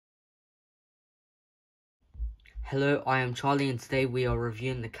Hello, I am Charlie and today we are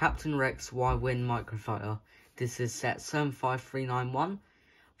reviewing the Captain Rex Y-Wing Microfighter. This is set 75391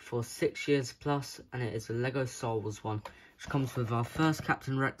 for 6 years plus and it is a LEGO Star Wars one. Which comes with our first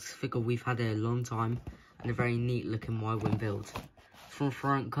Captain Rex figure we've had in a long time and a very neat looking Y-Wing build. From the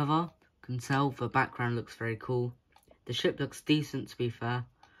front cover, you can tell the background looks very cool. The ship looks decent to be fair.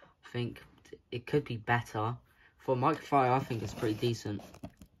 I think it could be better. For a Microfighter I think it's pretty decent.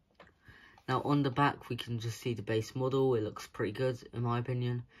 Now on the back we can just see the base model, it looks pretty good in my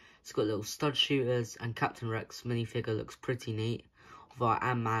opinion. It's got little stud shooters and Captain Rex minifigure looks pretty neat. Although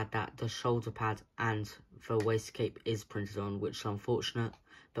I am mad that the shoulder pad and the waist cape is printed on, which is unfortunate,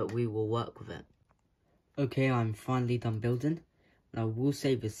 but we will work with it. Okay, I'm finally done building. Now I will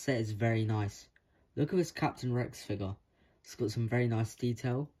say this set is very nice. Look at this Captain Rex figure. It's got some very nice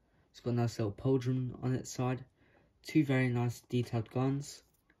detail. It's got a nice little pauldron on its side. Two very nice detailed guns.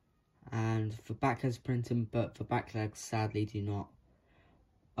 And the back has printing, but the back legs sadly do not.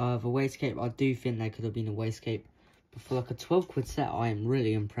 The waist cape, I do think there could have been a waist cape, but for like a 12 quid set, I am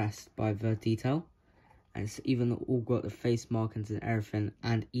really impressed by the detail. And it's even all got the face markings and everything,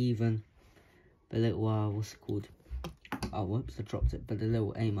 and even the little, what's it called? Oh, whoops, I dropped it, but the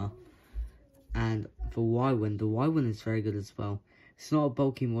little aimer. And the Y-Wing is very good as well. It's not a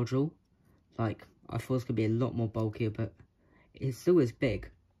bulky module, like, I thought it was going to be a lot more bulkier, but it still is big.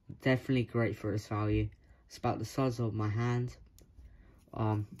 Definitely great for its value. It's about the size of my hand.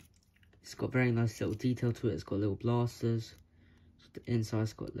 It's got very nice little detail to it. It's got little blasters. The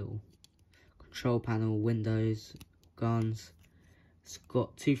inside's got little control panel, windows, guns. It's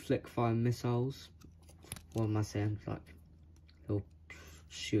got two flick fire missiles. What am I saying? Like little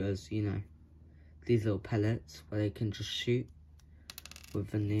shooters, you know. These little pellets where they can just shoot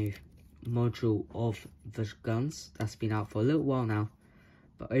with the new module of the guns. That's been out for a little while now.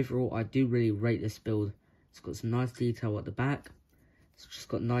 But overall, I do really rate this build. It's got some nice detail at the back. It's just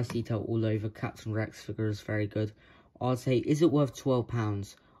got nice detail all over. Captain Rex figure is very good. I'd say, is it worth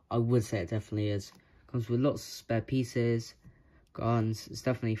 £12? I would say it definitely is. Comes with lots of spare pieces, guns. It's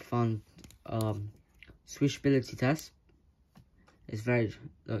definitely fun. Swishability test. It's very,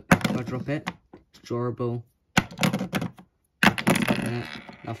 look, if I drop it, it's durable.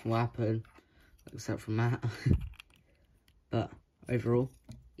 Nothing will happen, except from that. But overall,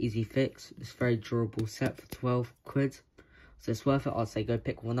 easy fix. It's a very durable set for 12 quid. So it's worth it. I'd say go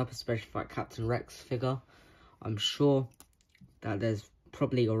pick one up, especially for that Captain Rex figure. I'm sure that there's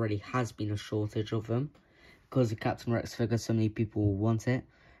probably already has been a shortage of them. Because the Captain Rex figure, so many people will want it.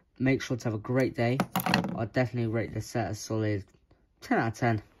 Make sure to have a great day. I'd definitely rate this set a solid 10 out of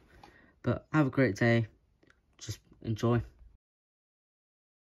 10. But have a great day. Just enjoy.